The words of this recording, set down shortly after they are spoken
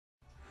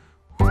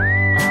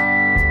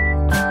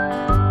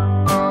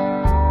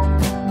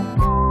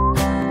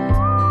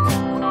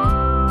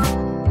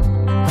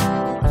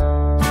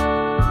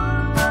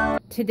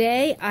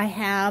Today I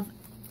have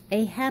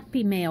a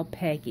Happy Mail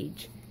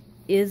package.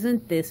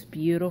 Isn't this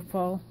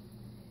beautiful?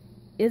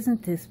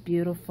 Isn't this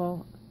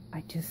beautiful?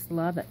 I just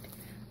love it.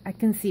 I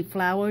can see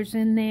flowers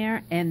in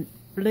there and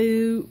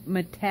blue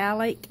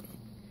metallic.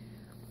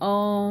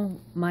 Oh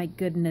my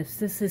goodness,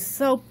 this is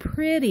so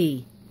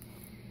pretty.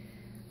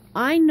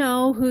 I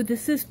know who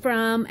this is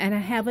from and I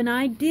have an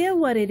idea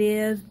what it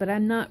is, but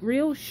I'm not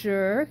real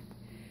sure.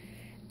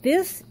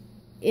 This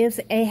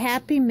is a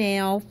Happy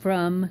Mail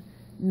from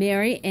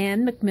Meri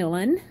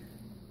McMillin.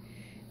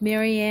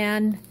 Mary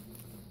Ann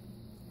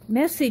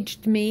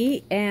messaged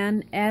me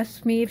and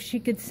asked me if she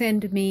could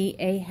send me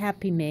a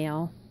Happy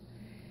Mail.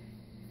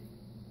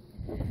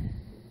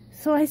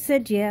 So I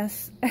said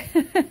yes.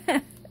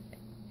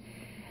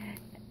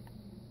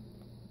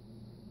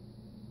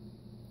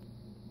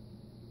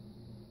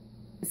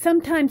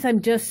 Sometimes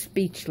I'm just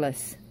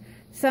speechless.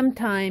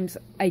 Sometimes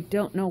I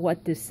don't know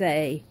what to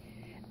say.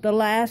 The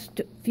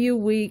last few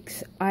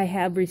weeks I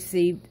have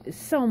received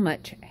so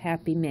much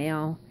Happy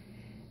Mail,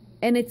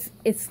 and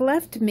it's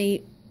left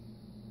me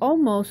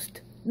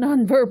almost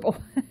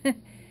nonverbal.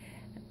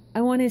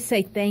 I want to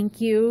say thank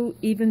you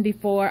even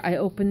before I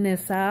open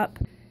this up.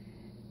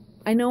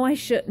 I know I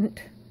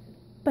shouldn't,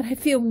 but I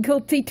feel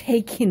guilty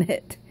taking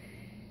it.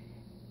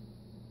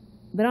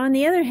 But on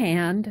the other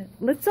hand,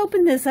 let's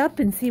open this up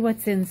and see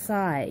what's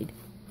inside.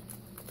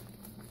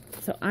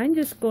 So I'm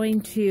just going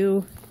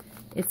to,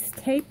 it's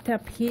taped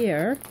up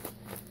here,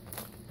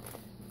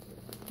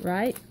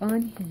 right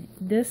on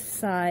this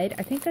side.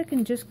 I think I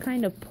can just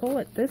kind of pull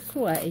it this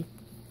way.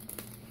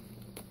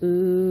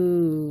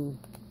 Ooh.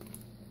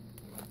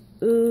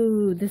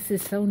 Ooh, this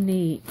is so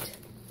neat.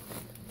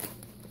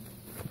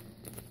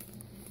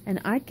 And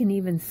I can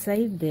even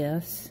save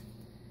this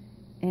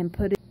and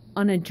put it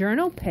on a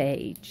journal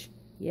page.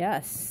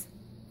 Yes.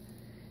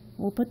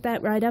 We'll put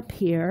that right up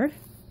here.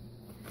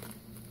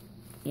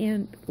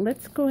 And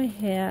let's go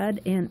ahead,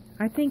 and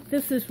I think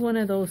this is one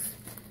of those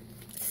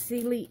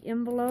sealy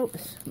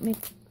envelopes.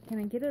 Can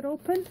I get it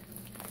open?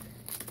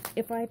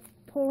 If I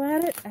pull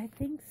at it, I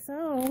think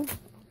so.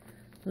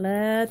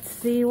 Let's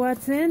see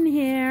what's in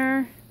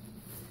here.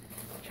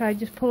 Try to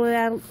just pull it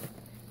out.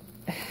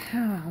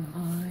 Oh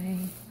my.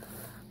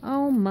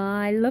 Oh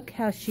my, look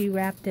how she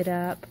wrapped it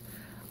up.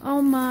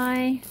 Oh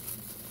my.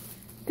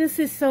 This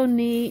is so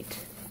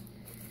neat.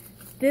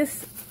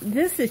 This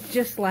is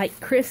just like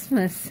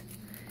Christmas.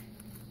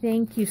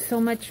 Thank you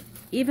so much,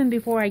 even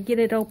before I get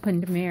it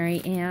opened,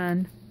 Mary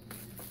Ann.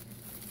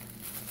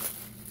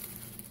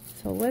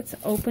 So let's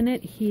open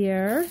it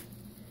here.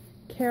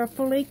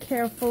 Carefully,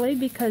 carefully,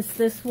 because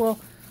this will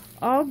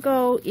all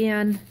go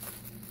in.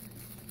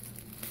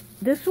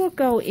 This will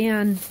go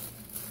in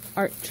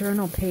art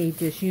journal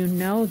pages, you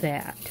know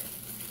that.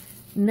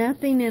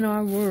 Nothing in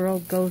our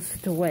world goes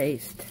to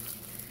waste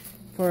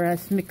for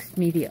us mixed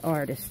media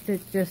artists.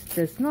 It just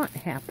does not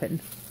happen.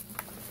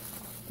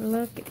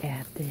 Look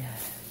at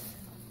this.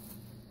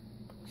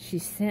 She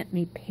sent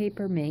me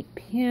Papermate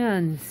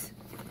pens,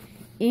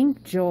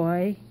 Ink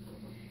Joy,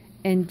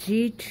 and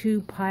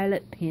G2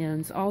 Pilot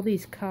pens, all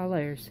these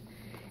colors.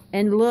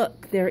 And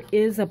look, there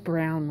is a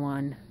brown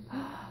one.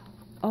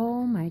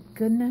 Oh my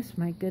goodness,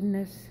 my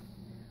goodness.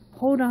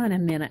 Hold on a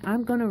minute.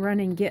 I'm going to run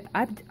and get...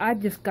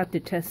 I've just got to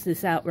test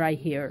this out right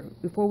here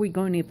before we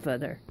go any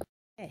further.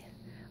 Okay.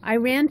 I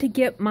ran to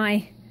get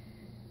my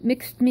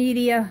mixed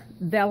media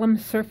vellum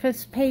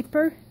surface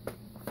paper.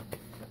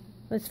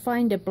 Let's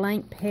find a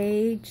blank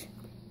page,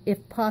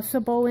 if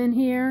possible, in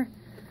here.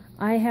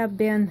 I have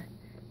been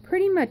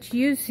pretty much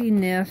using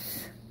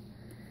this.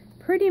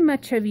 Pretty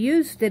much have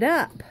used it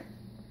up.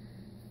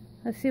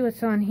 Let's see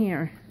what's on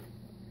here.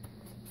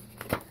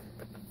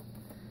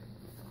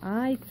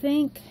 I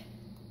think...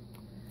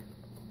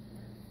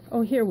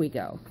 Oh, here we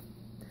go.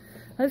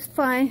 Let's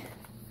find...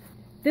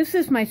 This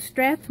is my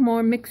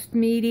Strathmore mixed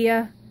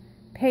media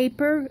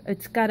paper.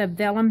 It's got a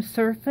vellum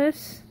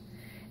surface.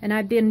 And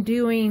I've been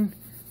doing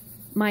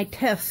my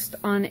test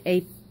on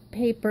a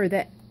paper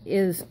that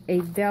is a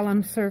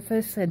vellum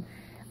surface, and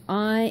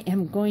I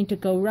am going to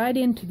go right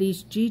into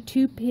these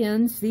G2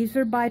 pens. These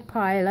are by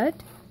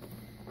Pilot.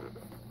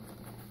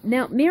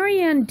 Now,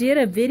 Mary Ann did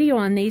a video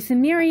on these,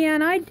 and Mary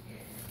Ann,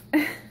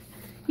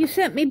 you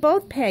sent me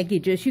both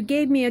packages. You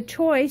gave me a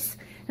choice,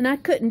 and I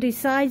couldn't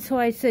decide, so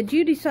I said,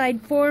 you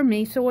decide for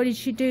me. So what did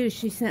she do?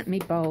 She sent me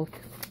both.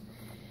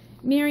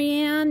 Mary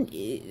Ann,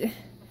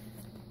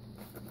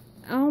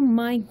 oh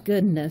my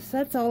goodness,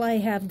 that's all I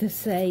have to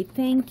say.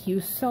 Thank you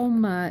so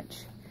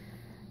much.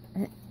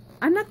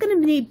 I'm not going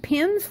to need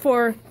pens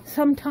for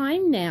some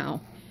time now,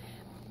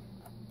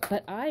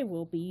 but I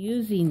will be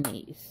using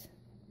these.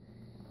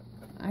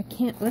 I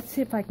can't, let's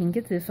see if I can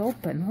get this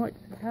open.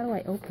 How do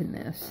I open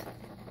this?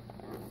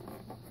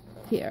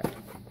 Here.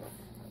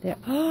 There.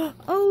 Oh,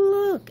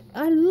 look.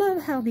 I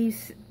love how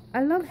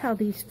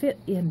these fit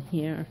in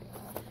here.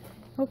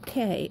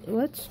 Okay,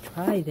 let's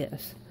try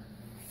this.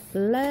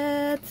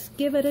 Let's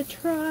give it a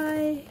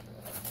try.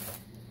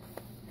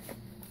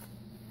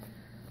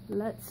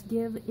 Let's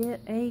give it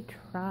a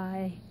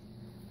try.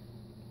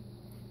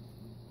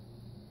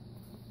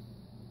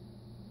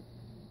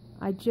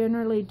 I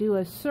generally do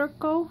a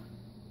circle.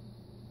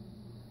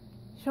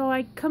 Shall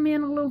I come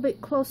in a little bit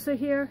closer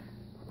here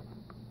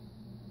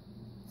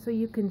so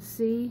you can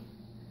see?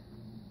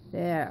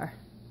 There.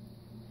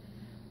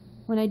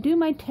 When I do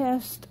my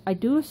test, I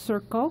do a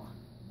circle,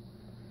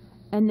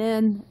 and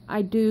then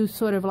I do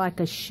sort of like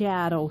a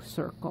shadow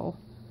circle.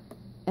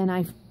 And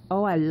I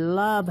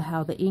love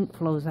how the ink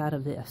flows out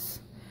of this.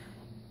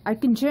 I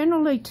can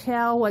generally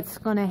tell what's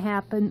going to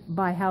happen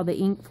by how the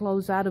ink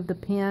flows out of the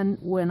pen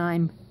when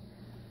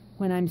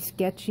I'm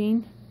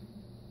sketching.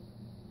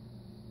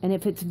 And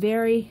if it's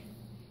very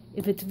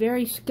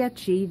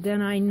sketchy,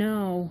 then I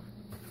know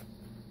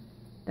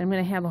that I'm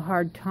going to have a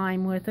hard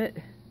time with it.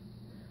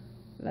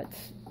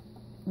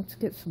 Let's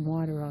get some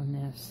water on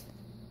this.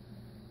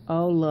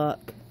 Oh, look.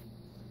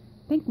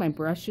 I think my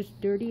brush is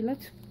dirty.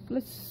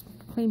 Let's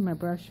clean my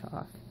brush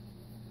off.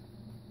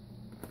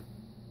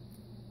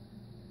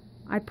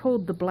 I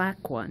pulled the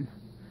black one.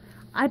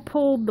 I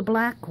pulled the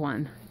black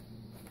one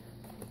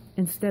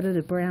instead of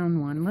the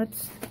brown one.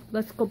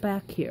 Let's go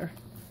back here.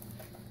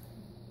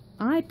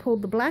 I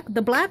pulled the black.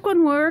 The black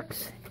one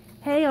works.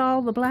 Hey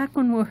all, the black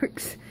one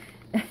works.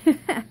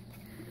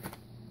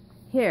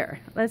 Here,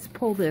 let's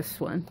pull this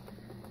one.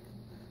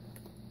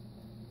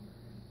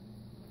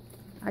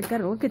 I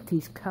gotta look at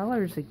these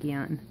colors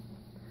again.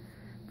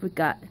 We've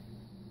got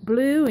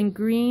blue and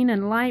green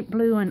and light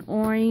blue and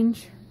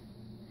orange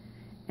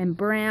and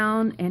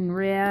brown and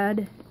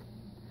red.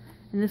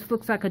 And this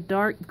looks like a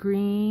dark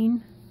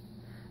green,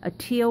 a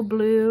teal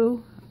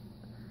blue,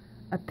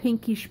 a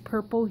pinkish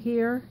purple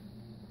here.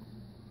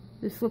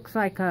 This looks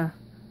like a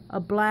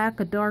black,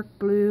 a dark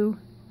blue.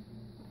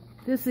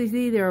 This is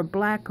either a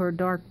black or a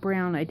dark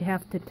brown. I'd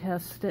have to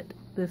test it,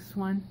 this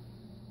one.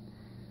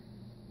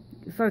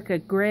 It's like a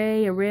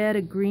gray, a red,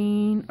 a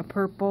green, a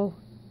purple.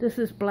 This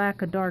is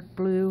black, a dark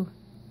blue.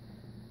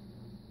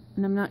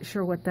 And I'm not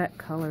sure what that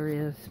color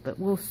is, but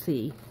we'll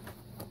see.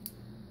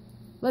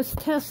 Let's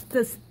test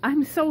this.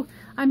 I'm so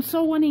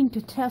wanting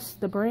to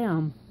test the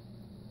brown.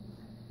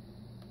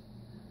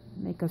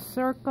 Make a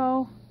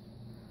circle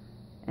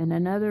and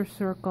another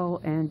circle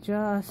and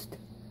just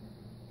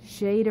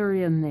shade her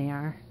in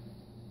there.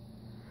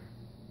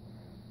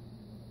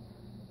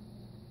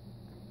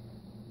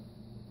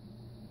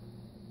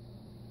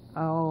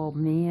 Oh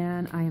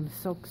man, I am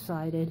so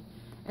excited.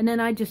 And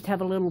then I just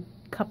have a little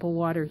cup of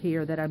water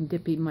here that I'm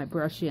dipping my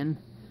brush in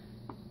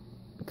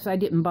because I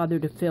didn't bother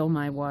to fill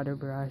my water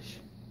brush.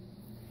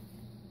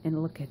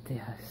 And look at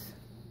this.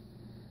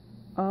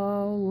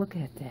 Oh, look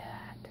at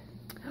that.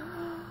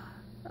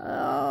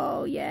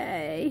 Oh,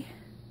 yay.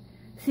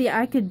 See,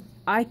 I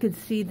could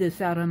see this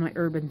out on my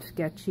urban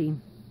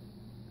sketching.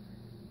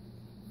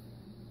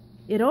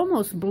 It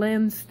almost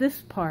blends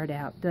this part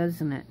out,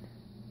 doesn't it?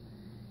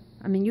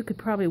 I mean, you could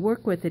probably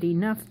work with it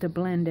enough to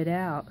blend it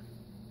out.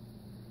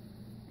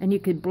 And you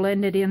could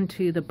blend it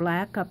into the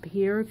black up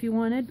here if you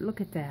wanted.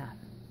 Look at that.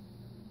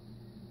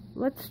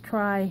 Let's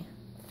try.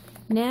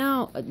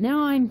 Now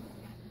I'm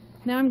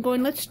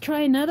going, let's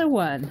try another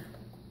one.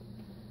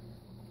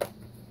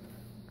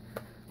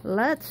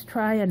 Let's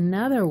try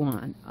another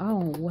one.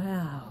 Oh,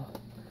 wow.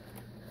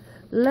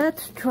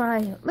 Let's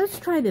try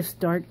this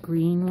dark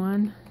green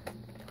one.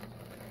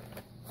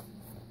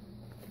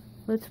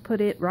 Let's put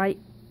it right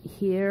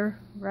here,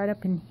 right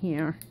up in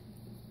here.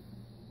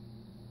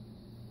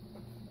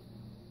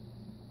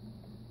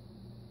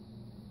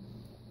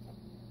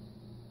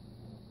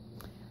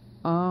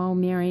 Oh,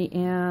 Mary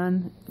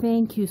Ann,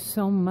 thank you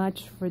so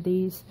much for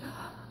these.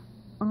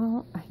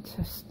 Oh,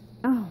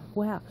 oh,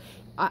 wow.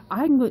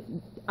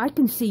 I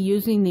can see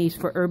using these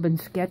for urban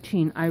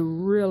sketching. I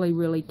really,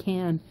 really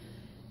can.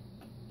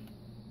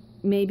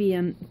 Maybe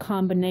in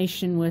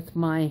combination with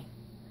my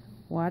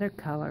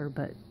watercolor,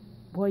 but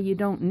boy, you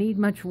don't need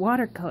much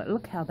watercolor.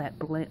 Look how that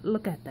blend,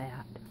 look at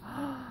that.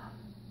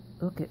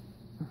 Look at,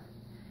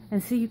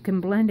 and see, you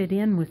can blend it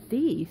in with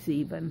these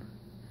even.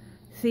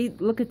 See,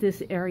 look at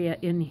this area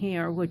in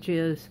here, which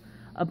is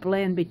a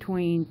blend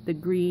between the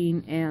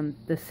green and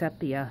the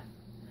sepia.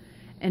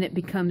 And it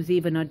becomes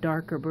even a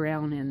darker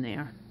brown in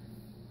there.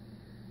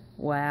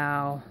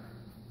 Wow.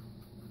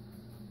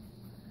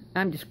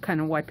 I'm just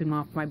kind of wiping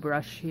off my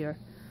brush here.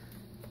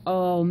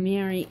 Oh,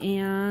 Mary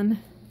Ann.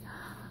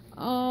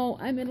 Oh,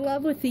 I'm in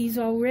love with these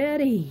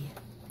already.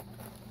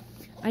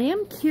 I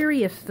am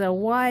curious, though,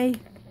 why...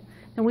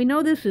 And we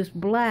know this is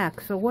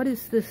black, so what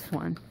is this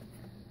one?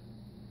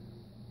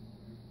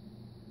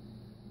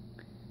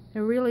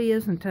 There really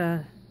isn't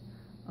a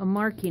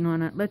marking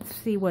on it. Let's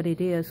see what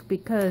it is,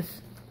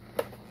 because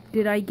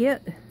did I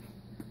get...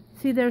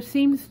 See, there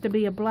seems to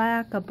be a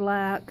black, a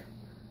black,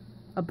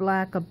 a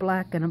black, a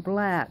black, and a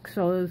black.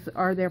 So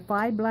are there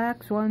 5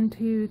 blacks? 1,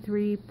 2,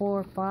 3,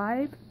 4,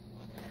 5?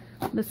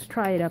 Let's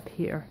try it up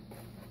here.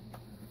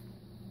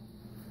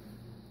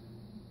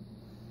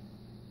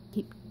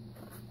 Keep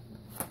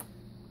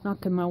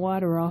knocking my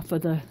water off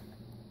of the...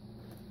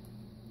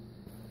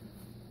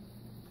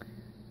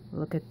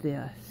 Look at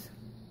this.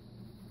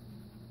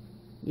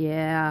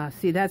 Yeah,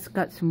 see, that's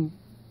got some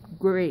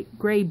gray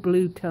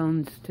blue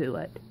tones to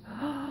it.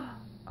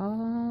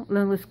 Oh,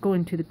 let's go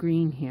into the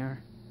green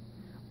here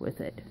with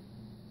it.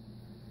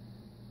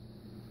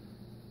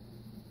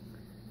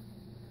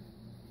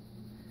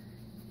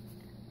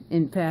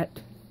 In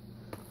fact,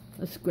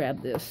 let's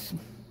grab this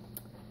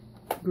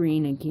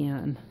green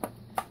again.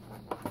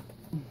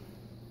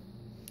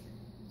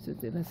 So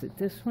was it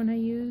this one I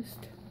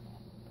used?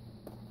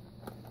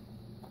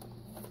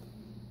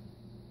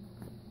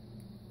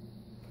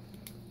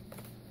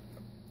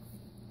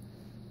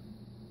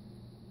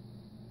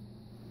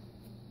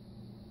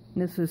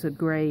 This is a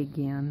gray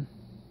again.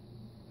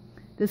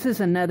 This is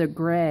another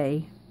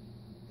gray.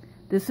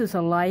 This is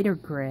a lighter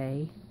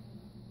gray.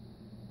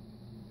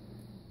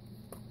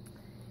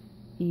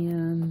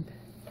 And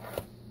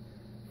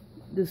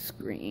this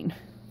green.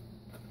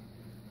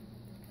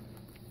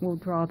 We'll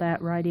draw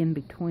that right in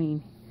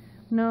between.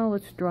 No,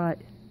 let's draw it.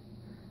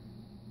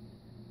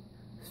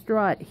 Let's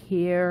draw it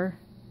here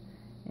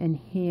and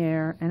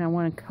here, and I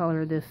want to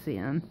color this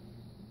in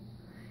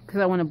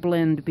because I want to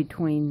blend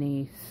between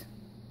these.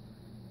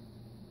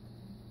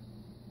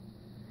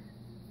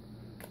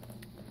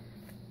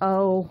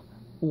 Oh,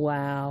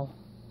 wow.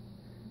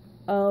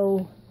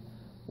 Oh,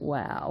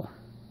 wow.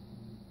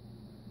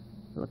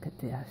 Look at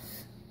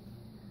this.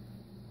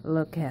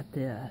 Look at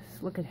this.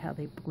 Look at how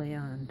they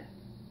blend.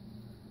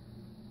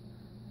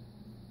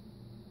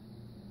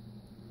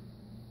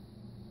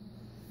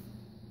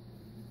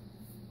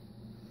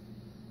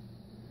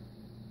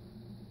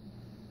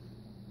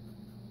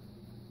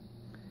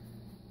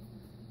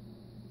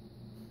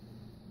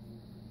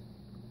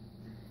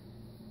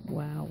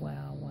 Wow,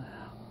 wow, wow.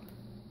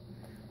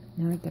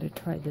 Now I gotta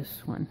try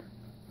this one.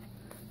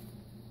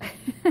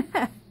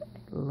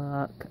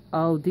 Look.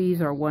 Oh,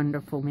 these are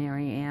wonderful,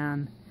 Mary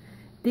Ann.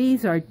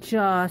 These are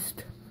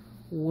just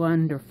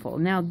wonderful.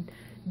 Now,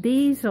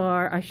 these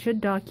are, I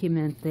should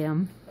document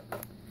them.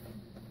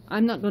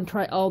 I'm not going to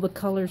try all the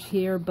colors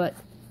here, but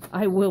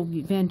I will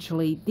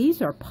eventually.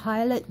 These are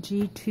Pilot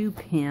G2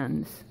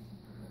 pens.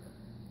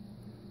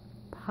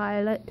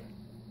 Pilot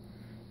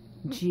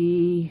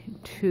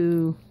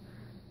G2.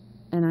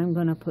 And I'm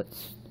going to put,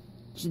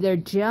 they're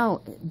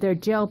gel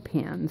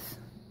pens.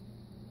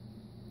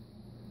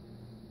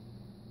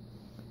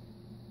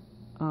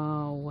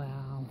 Oh,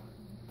 wow.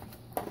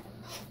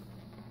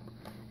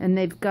 And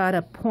they've got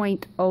a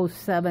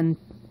 0.07,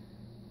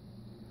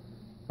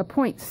 a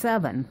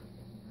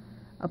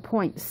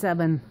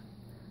 0.7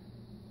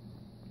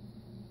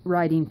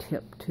 writing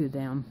tip to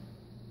them.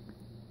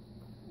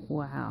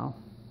 Wow.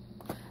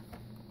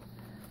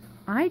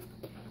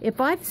 If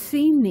I've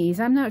seen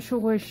these, I'm not sure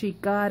where she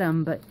got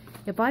them, but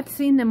if I've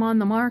seen them on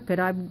the market,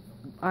 I've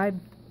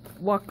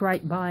walked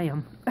right by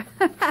them,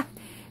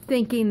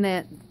 thinking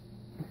that.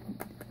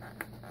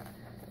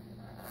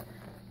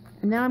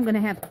 Now I'm going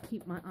to have to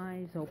keep my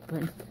eyes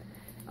open.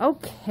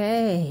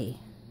 Okay.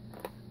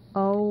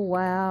 Oh,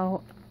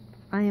 wow.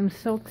 I am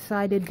so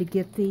excited to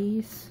get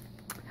these.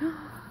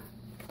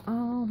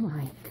 Oh,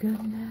 my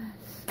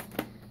goodness.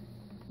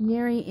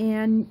 Mary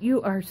Ann,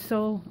 you are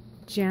so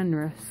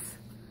generous.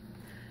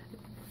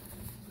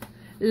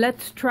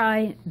 Let's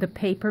try the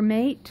Paper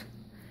Mate.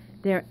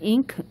 They're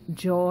Ink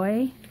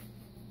Joy.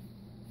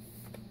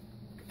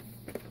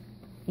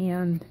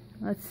 And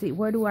let's see,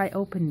 where do I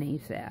open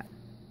these at?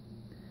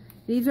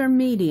 These are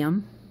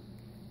medium.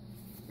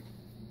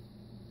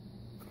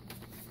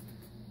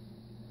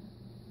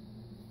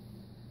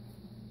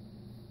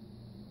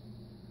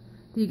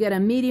 You get a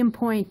medium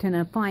point and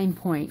a fine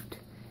point,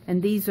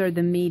 and these are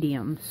the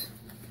mediums.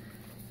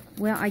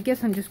 Well, I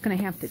guess I'm just going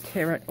to have to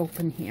tear it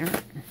open here.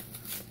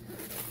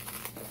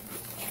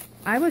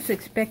 I was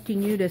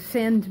expecting you to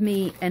send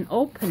me an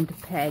opened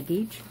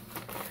package.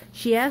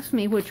 She asked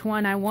me which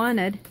one I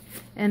wanted,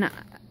 and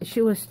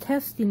she was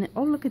testing it.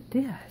 Oh, look at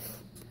this.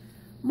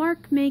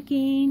 Mark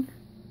making.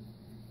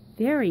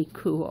 Very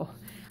cool.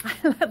 I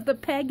love the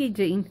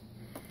packaging.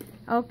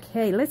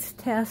 Okay, let's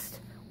test.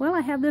 Well,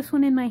 I have this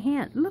one in my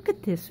hand. Look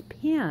at this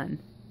pen.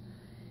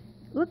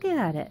 Look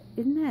at it.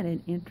 Isn't that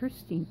an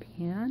interesting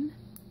pen?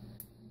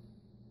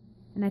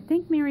 And I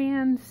think Mary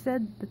Ann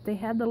said that they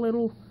had the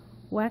little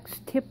wax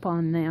tip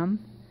on them.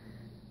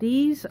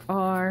 These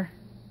are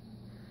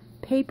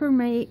Paper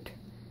Mate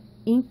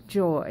Ink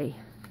Joy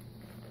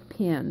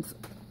pens.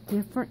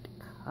 Different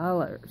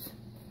colors.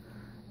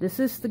 This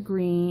is the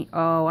green.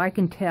 Oh, I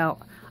can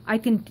tell. I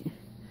can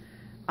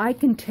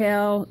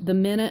tell the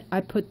minute I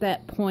put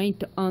that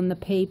point on the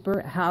paper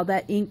how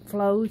that ink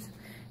flows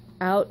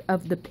out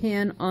of the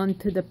pen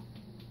onto the,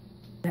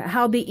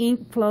 how the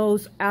ink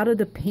flows out of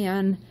the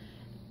pen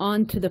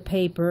onto the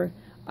paper.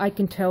 I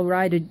can tell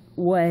right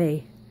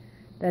away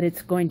that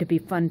it's going to be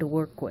fun to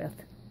work with.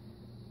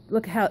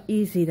 Look how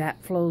easy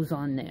that flows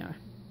on there.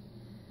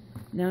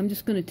 Now I'm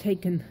just going to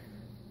take and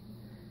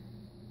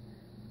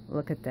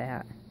look at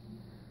that.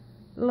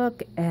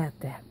 Look at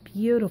that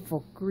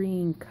beautiful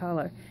green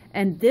color.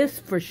 And this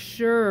for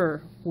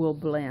sure will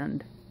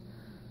blend.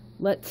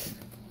 Let's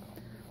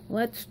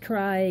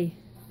try.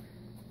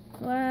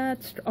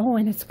 Oh,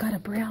 and it's got a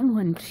brown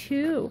one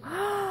too.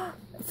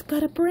 It's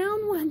got a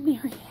brown one,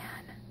 Mary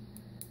Ann.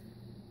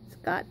 It's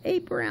got a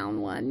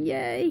brown one.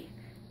 Yay.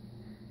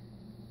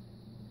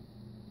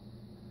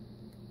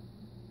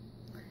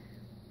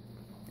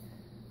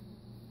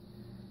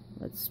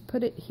 Let's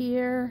put it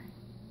here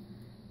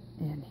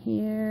and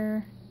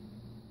here.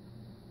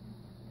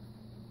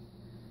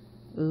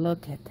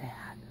 Look at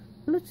that.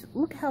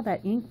 Look how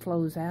that ink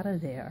flows out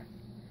of there.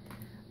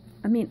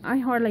 I mean, I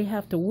hardly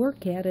have to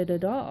work at it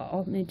at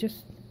all. I mean,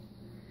 just,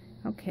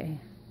 okay,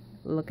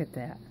 look at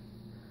that.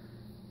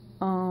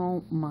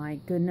 Oh my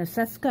goodness,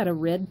 that's got a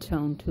red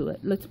tone to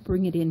it. Let's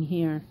bring it in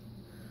here.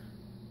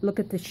 Look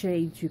at the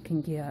shades you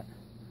can get.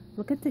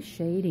 Look at the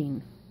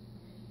shading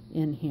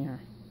in here.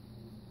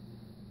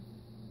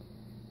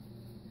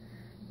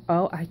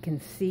 Oh, I can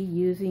see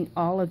using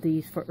all of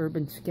these for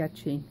urban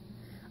sketching.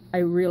 I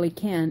really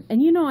can.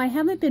 And you know, I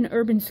haven't been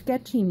urban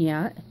sketching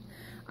yet.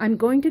 I'm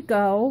going to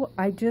go.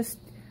 I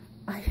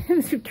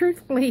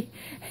truthfully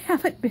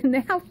haven't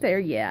been out there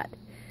yet.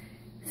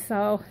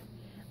 So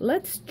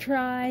let's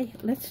try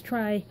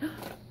the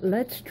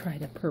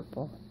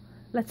purple.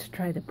 Let's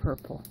try the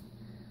purple.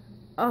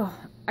 Oh,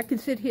 I could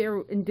sit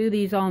here and do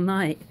these all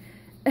night.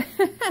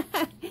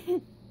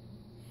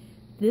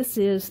 This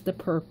is the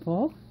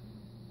purple.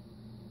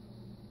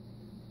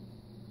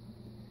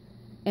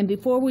 And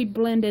before we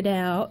blend it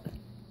out,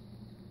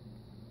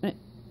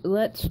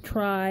 let's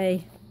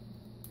try,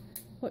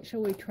 what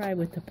shall we try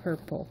with the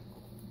purple?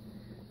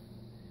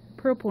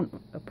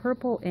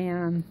 Purple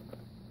and,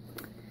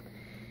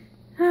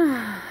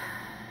 I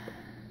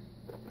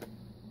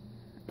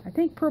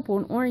think purple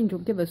and orange will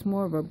give us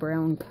more of a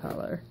brown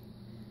color.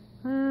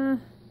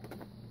 I'm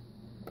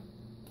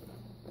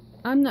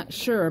not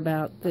sure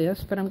about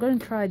this, but I'm going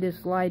to try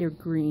this lighter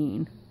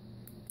green.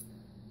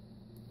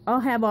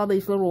 I'll have all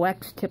these little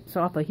wax tips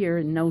off of here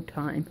in no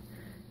time.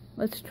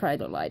 Let's try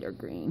the lighter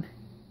green.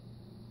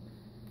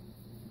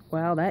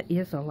 Wow, that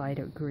is a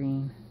lighter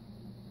green.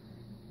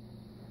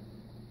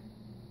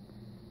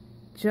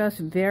 Just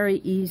very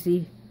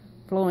easy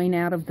flowing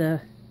out of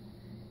the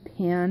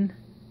pen.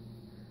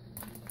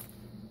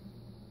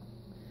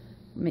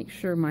 Make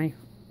sure my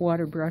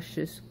water brush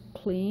is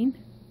clean.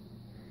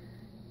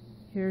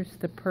 Here's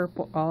the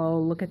purple. Oh,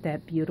 look at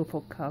that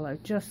beautiful color.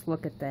 Just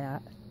look at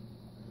that.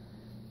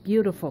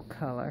 Beautiful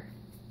color.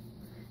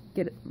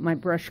 Get my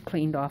brush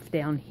cleaned off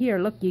down here.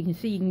 Look, you can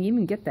see, you can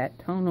even get that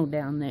tonal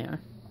down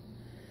there.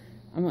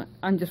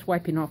 I'm just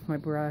wiping off my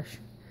brush.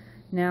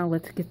 Now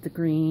let's get the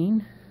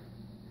green.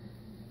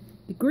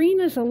 The green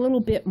is a little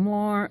bit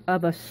more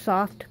of a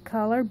soft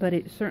color, but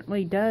it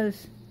certainly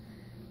does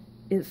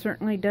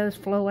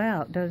flow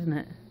out, doesn't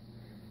it?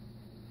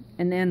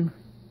 And then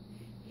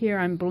here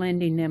I'm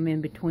blending them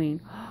in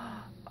between.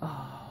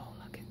 Oh,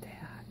 look at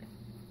that.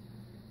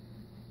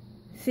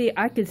 See,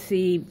 I could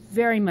see,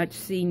 very much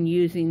seen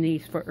using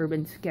these for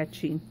urban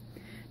sketching.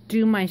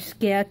 Do my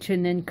sketch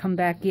and then come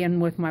back in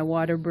with my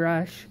water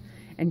brush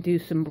and do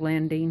some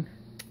blending.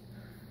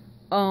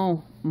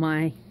 Oh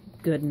my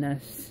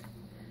goodness.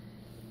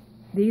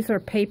 These are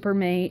Paper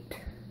Mate.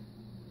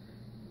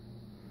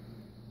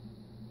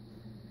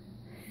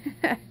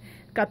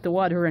 Got the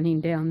water running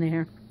down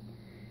there.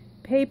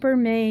 Paper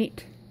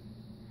Mate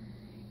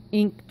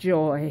Ink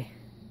Joy.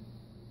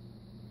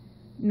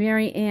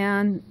 Mary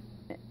Ann,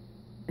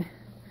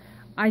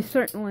 I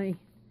guess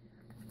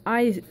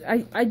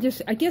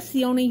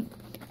the only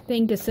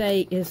thing to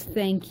say is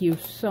thank you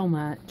so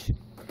much.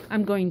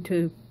 I'm going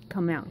to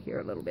come out here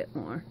a little bit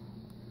more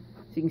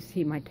so you can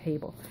see my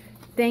table.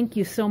 Thank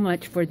you so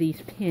much for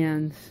these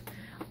pens.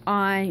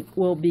 I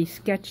will be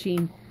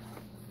sketching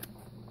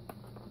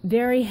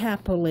very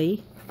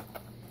happily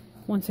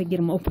once I get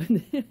them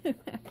open.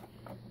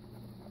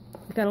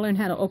 I've got to learn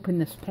how to open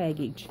this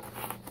package.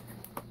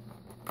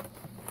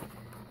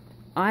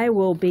 I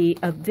will be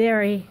a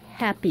very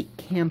happy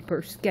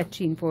camper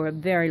sketching for a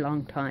very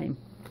long time.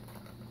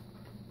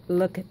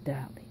 Look at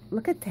that.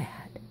 Look at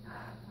that.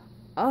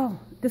 Oh,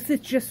 this is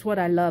just what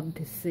I love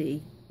to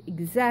see.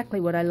 Exactly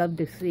what I love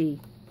to see.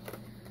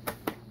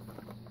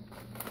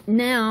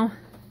 Now,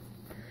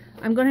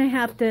 I'm going to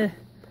have to,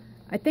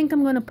 I think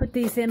I'm going to put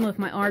these in with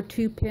my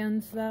R2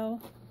 pens, though.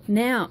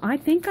 Now, I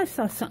think I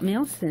saw something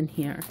else in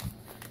here.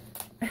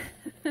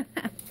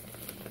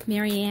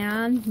 Mary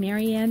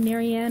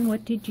Ann,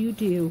 what did you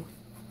do?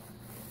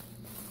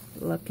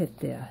 Look at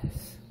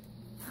this.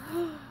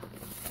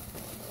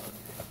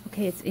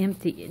 Okay, it's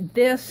empty.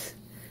 This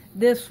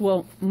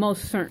will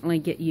most certainly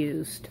get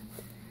used.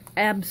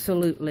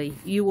 Absolutely.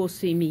 You will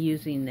see me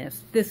using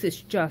this. This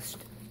is just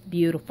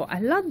beautiful. I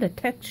love the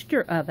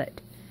texture of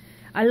it.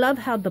 I love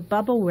how the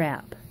bubble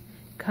wrap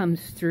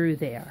comes through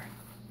there.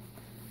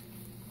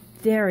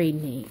 Very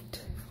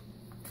neat.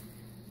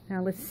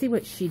 Now let's see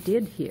what she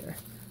did here.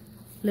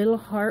 Little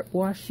heart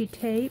washi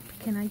tape.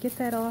 Can I get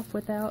that off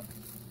without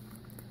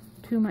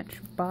too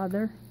much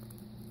bother?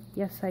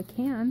 Yes, I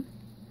can.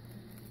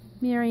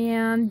 Mary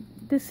Ann,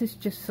 this is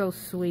just so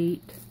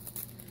sweet.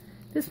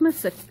 This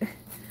must have...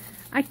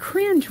 I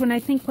cringe when I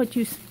think what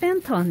you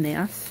spent on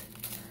this.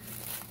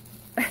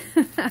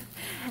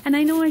 And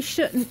I know I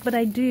shouldn't, but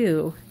I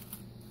do.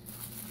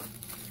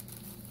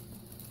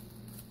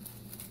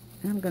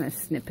 I'm going to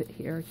snip it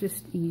here,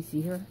 just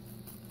easier.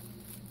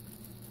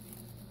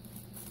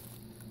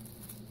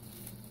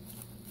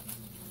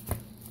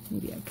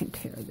 Maybe I can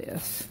tear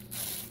this.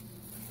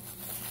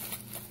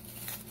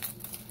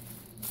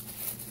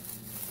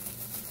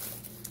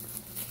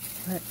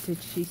 What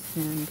did she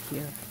send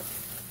here?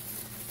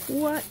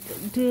 What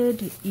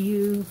did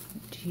you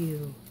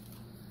do?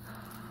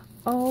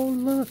 Oh,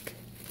 look.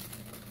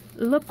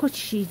 Look what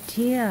she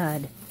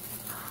did.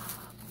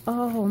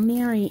 Oh,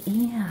 Mary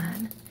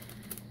Ann.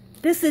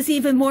 This is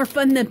even more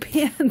fun than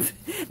pins.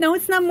 No,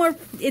 it's not more.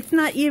 It's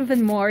not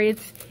even more.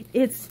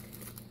 It's.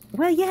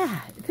 Well,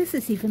 yeah. This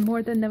is even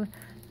more than the.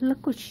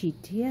 Look what she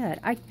did.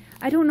 I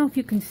don't know if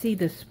you can see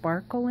the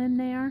sparkle in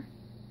there.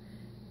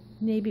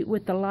 Maybe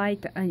with the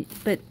light,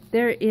 but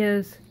there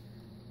is.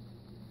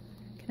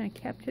 Can I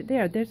capture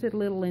there? There's a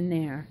little in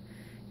there.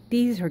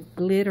 These are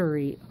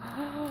glittery.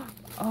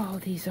 Oh,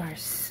 these are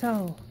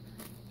so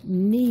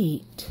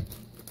neat.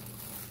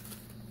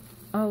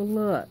 Oh,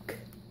 look.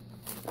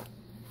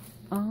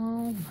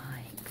 Oh,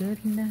 my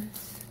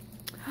goodness.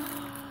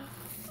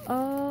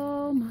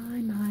 Oh,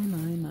 my.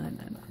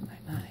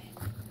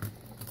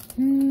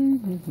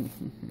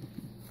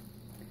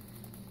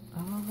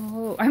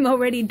 Oh, I'm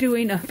already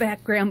doing a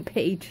background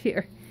page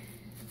here.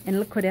 And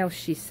look what else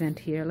she sent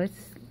here.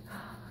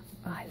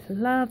 I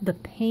love the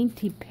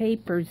painty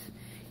papers.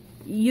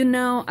 You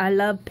know, I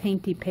love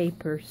painty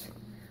papers.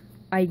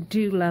 I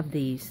do love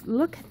these.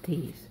 Look at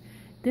these.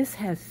 This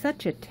has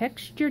such a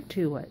texture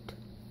to it.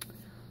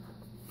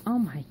 Oh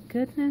my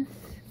goodness.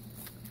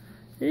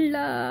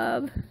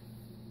 Love.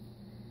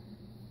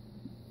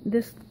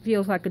 This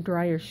feels like a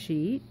dryer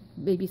sheet.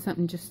 Maybe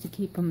something just to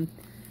keep them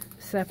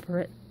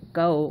separate.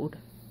 Gold.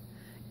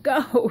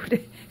 Gold.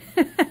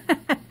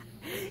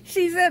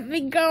 She sent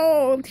me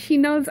gold. She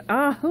knows.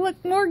 Oh,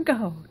 look, more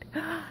gold.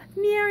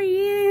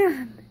 Mary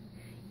Ann.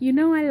 You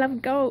know I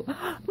love gold.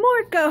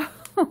 More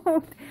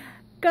gold.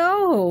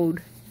 Gold.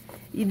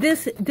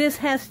 This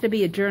has to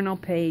be a journal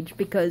page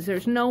because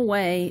there's no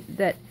way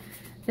that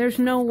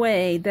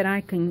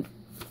I can.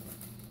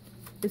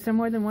 Is there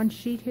more than one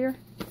sheet here?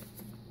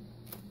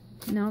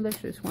 No, there's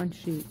just one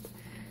sheet.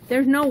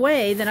 There's no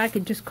way that I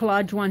could just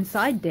collage one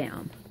side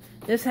down.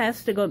 This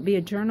has to be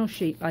a journal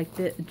sheet like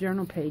this, a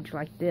journal page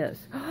like this.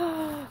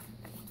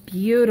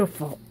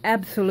 Beautiful,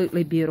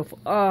 absolutely beautiful.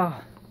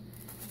 Oh,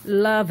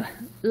 love,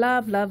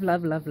 love, love,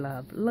 love, love,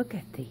 love. Look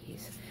at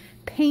these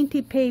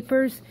painty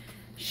papers.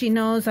 She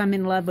knows I'm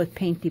in love with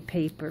painty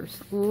papers.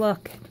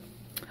 Look.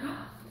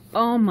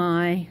 Oh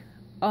my,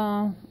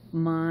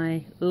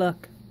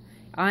 look.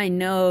 I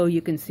know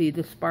you can see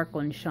the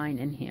sparkle and shine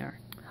in here.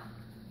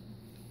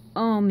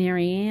 Oh,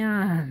 Mary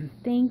Ann,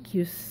 thank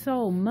you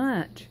so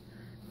much.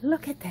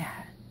 Look at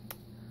that.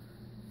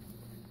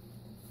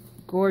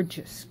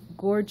 Gorgeous,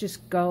 gorgeous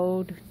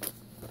gold.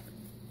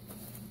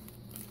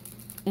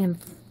 And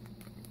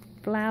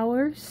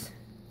flowers.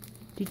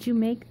 Did you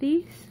make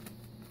these?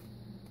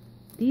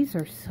 These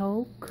are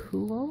so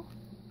cool.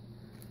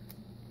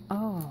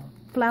 Oh,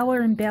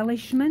 flower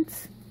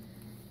embellishments.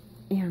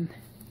 And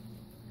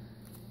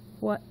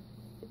what?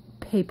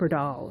 Paper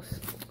dolls.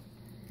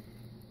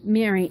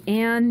 Mary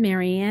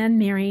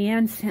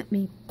Ann sent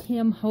me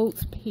Tim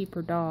Holtz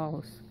paper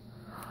dolls.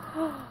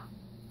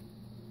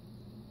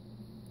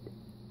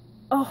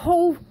 A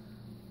whole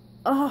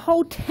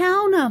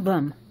town of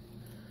them.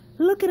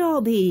 Look at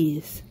all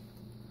these.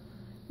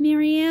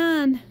 Mary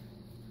Ann,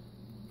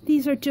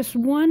 these are just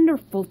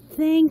wonderful.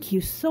 Thank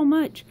you so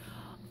much.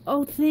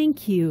 Oh,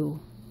 thank you.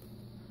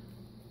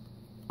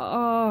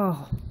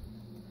 Oh,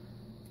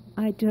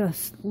 I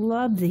just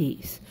love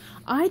these.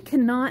 I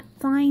cannot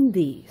find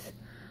these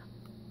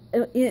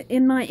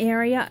in my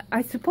area.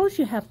 I suppose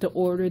you have to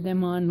order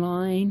them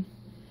online,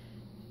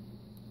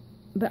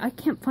 but I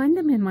can't find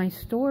them in my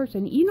stores.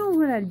 And you know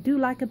what I do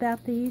like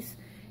about these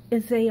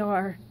is they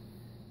are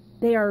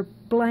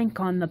blank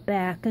on the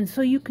back, and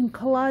so you can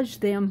collage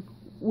them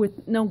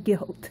with no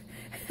guilt.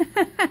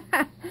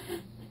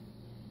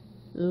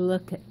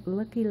 Looky.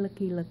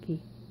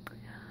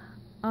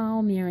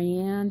 Oh, Mary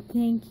Ann,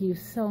 thank you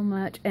so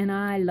much. And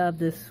I love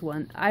this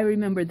one. I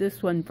remember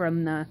this one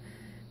from the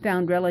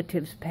Found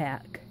Relatives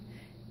pack.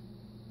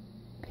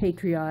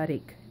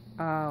 Patriotic.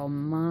 Oh,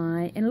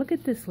 my. And look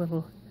at this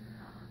little.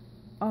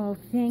 Oh,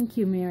 thank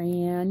you, Mary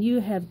Ann. You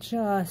have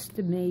just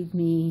made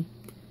me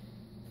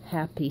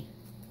happy.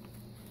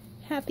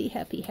 Happy,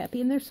 happy,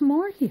 happy. And there's some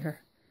more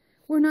here.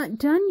 We're not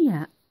done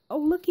yet. Oh,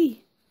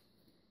 looky.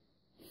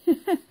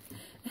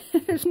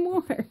 There's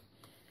more.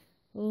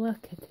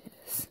 Look at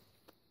this.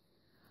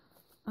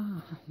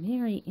 Oh,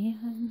 Mary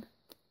Ann.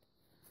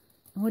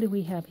 What do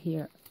we have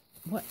here?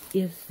 What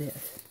is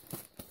this?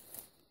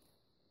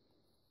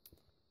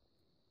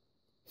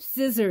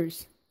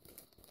 Scissors.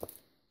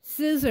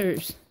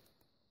 Scissors.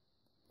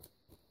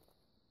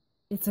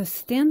 It's a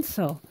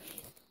stencil.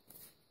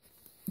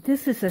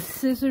 This is a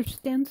scissor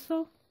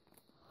stencil?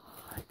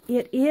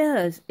 It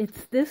is.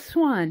 It's this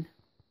one.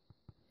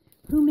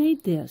 Who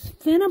made this?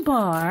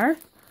 Finnabar.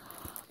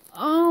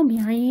 Oh,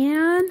 Mary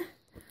Ann.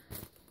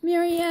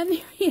 Mary Ann,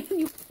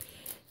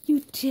 you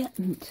You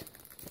didn't.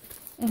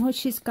 And well,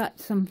 she's got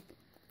some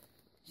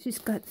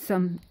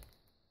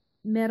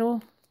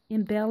metal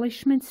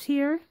embellishments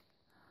here.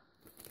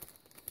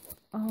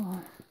 Oh.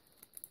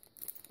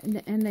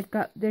 And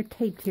they're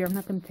taped here. I'm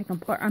not going to take them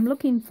apart. I'm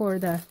looking for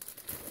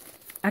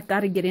I got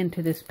to get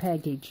into this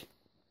package.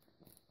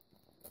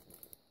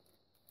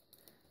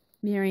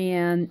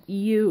 Marianne,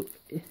 you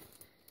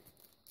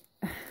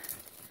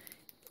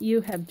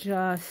have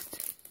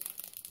just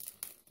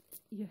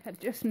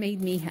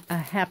made me a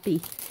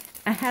happy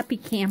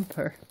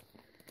camper.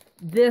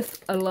 This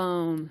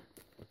alone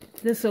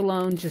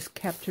just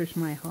captures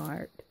my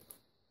heart.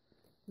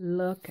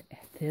 Look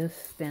at this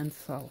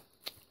stencil.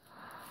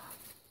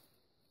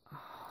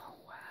 Oh,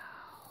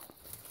 wow.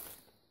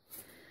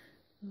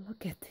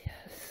 Look at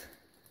this.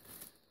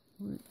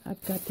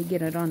 I've got to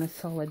get it on a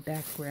solid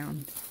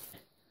background.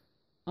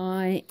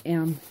 I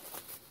am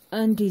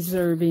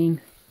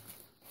undeserving,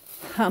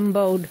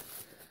 humbled,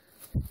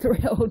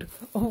 thrilled,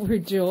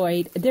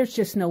 overjoyed. There's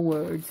just no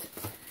words.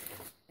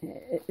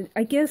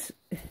 I guess,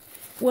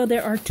 well,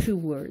 there are two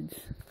words.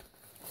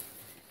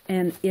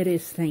 And it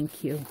is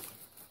thank you.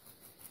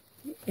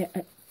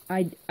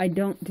 I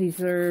don't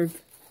deserve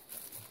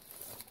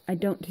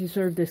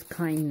this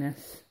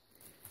kindness.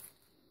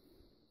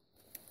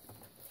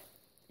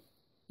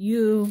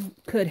 You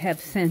could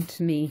have sent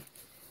me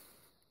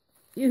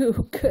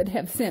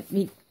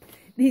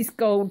these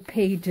gold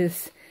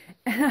pages,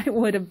 and I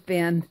would have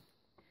been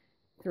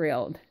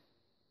thrilled.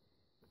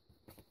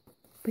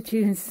 But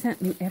you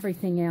sent me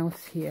everything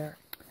else here.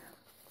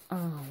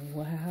 Oh,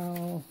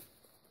 wow.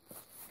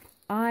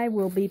 I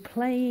will be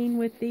playing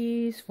with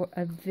these for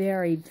a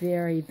very,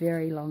 very,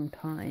 very long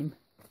time.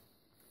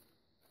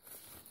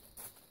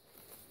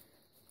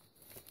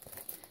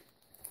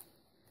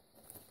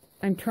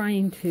 I'm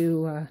trying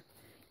to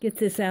get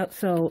this out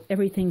so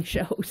everything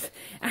shows.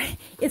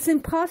 It's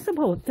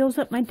impossible. It fills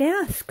up my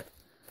desk.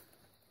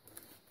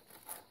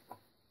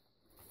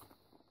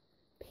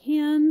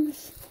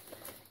 Pens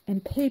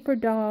and paper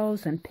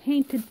dolls and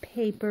painted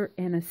paper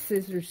and a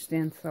scissor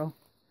stencil.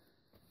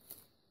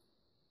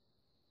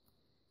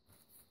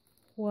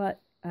 What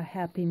a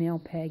happy mail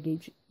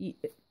package.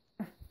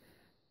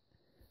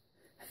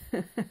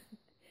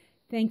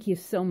 Thank you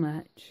so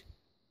much.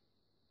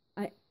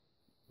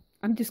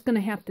 I'm just going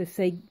to have to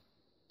say,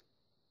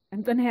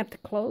 I'm going to have to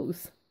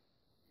close.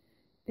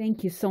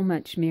 Thank you so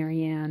much,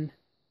 Marianne.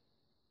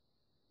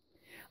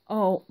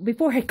 Oh,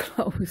 before I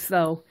close,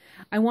 though,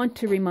 I want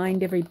to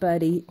remind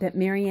everybody that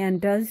Marianne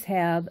does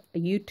have a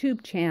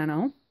YouTube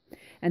channel,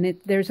 and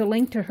there's a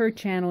link to her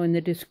channel in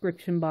the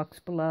description box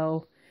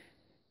below.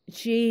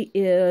 She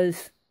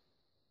is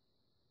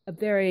a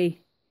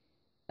very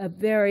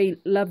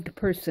loved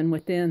person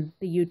within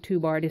the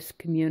YouTube artist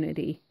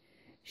community.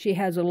 She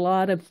has a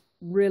lot of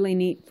really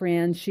neat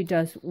friends. She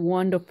does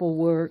wonderful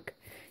work.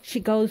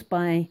 She goes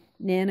by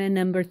Nana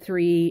number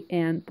 3,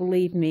 and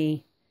believe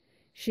me,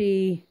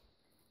 she's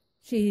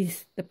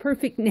the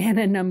perfect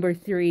Nana number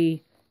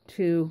 3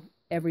 to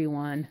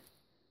everyone.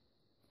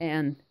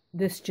 And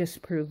this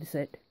just proves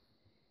it.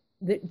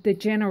 The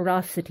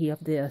generosity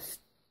of this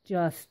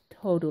just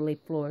totally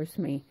floors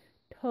me.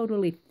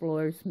 Totally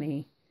floors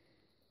me.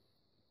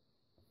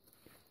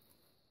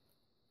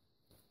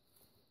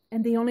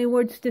 And the only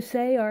words to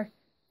say are,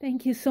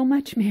 thank you so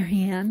much,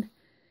 Marianne.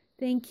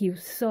 Thank you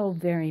so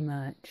very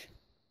much.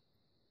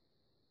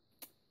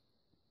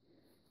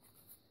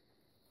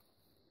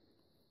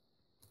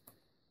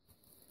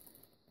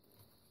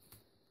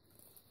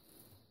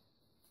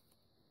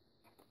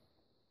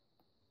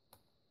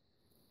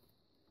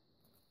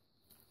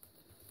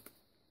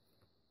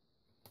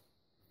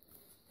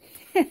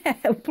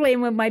 Playing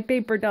with my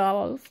paper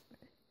dolls.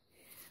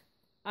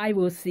 I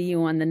will see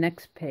you on the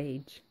next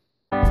page.